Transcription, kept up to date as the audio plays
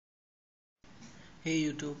Hey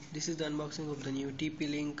YouTube, this is the unboxing of the new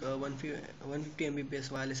TP-Link 150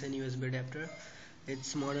 Mbps wireless and USB adapter.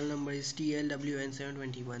 Its model number is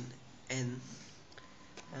TL-WN721n.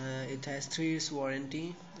 It has 3 years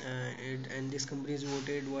warranty and this company is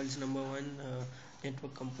voted world's number one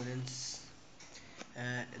network components.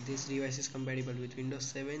 This device is compatible with Windows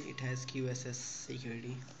 7. It has QSS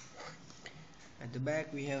security. At the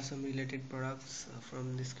back we have some related products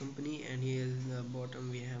from this company, and here in the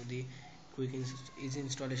bottom we have the easy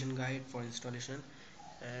installation guide for installation,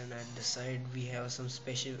 and at the side we have some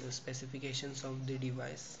special specifications of the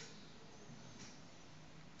device.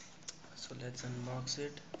 So let's unbox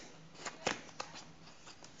it.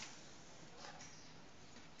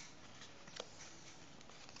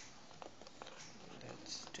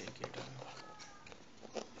 Let's take it out.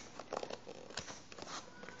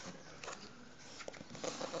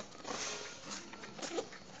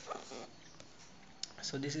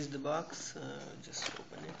 So this is the box. Just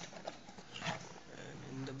open it, and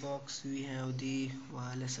in the box we have the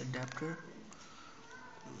wireless adapter.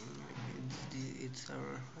 It's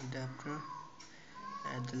our adapter.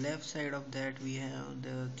 At the left side of that we have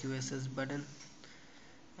the QSS button,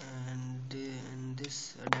 and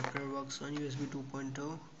this adapter works on USB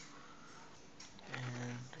 2.0.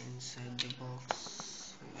 And inside the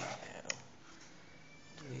box we have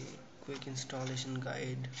the quick installation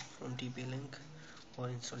guide from TP-Link for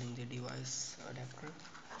installing the device adapter.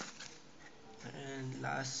 And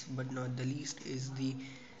last but not the least is the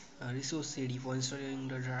resource CD for installing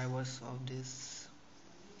the drivers of this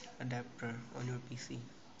adapter on your PC.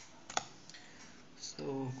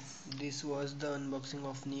 So this was the unboxing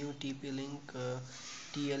of new TP-Link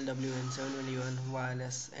TL-WN721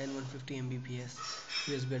 wireless and 150 Mbps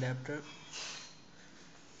USB adapter.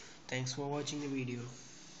 Thanks for watching the video.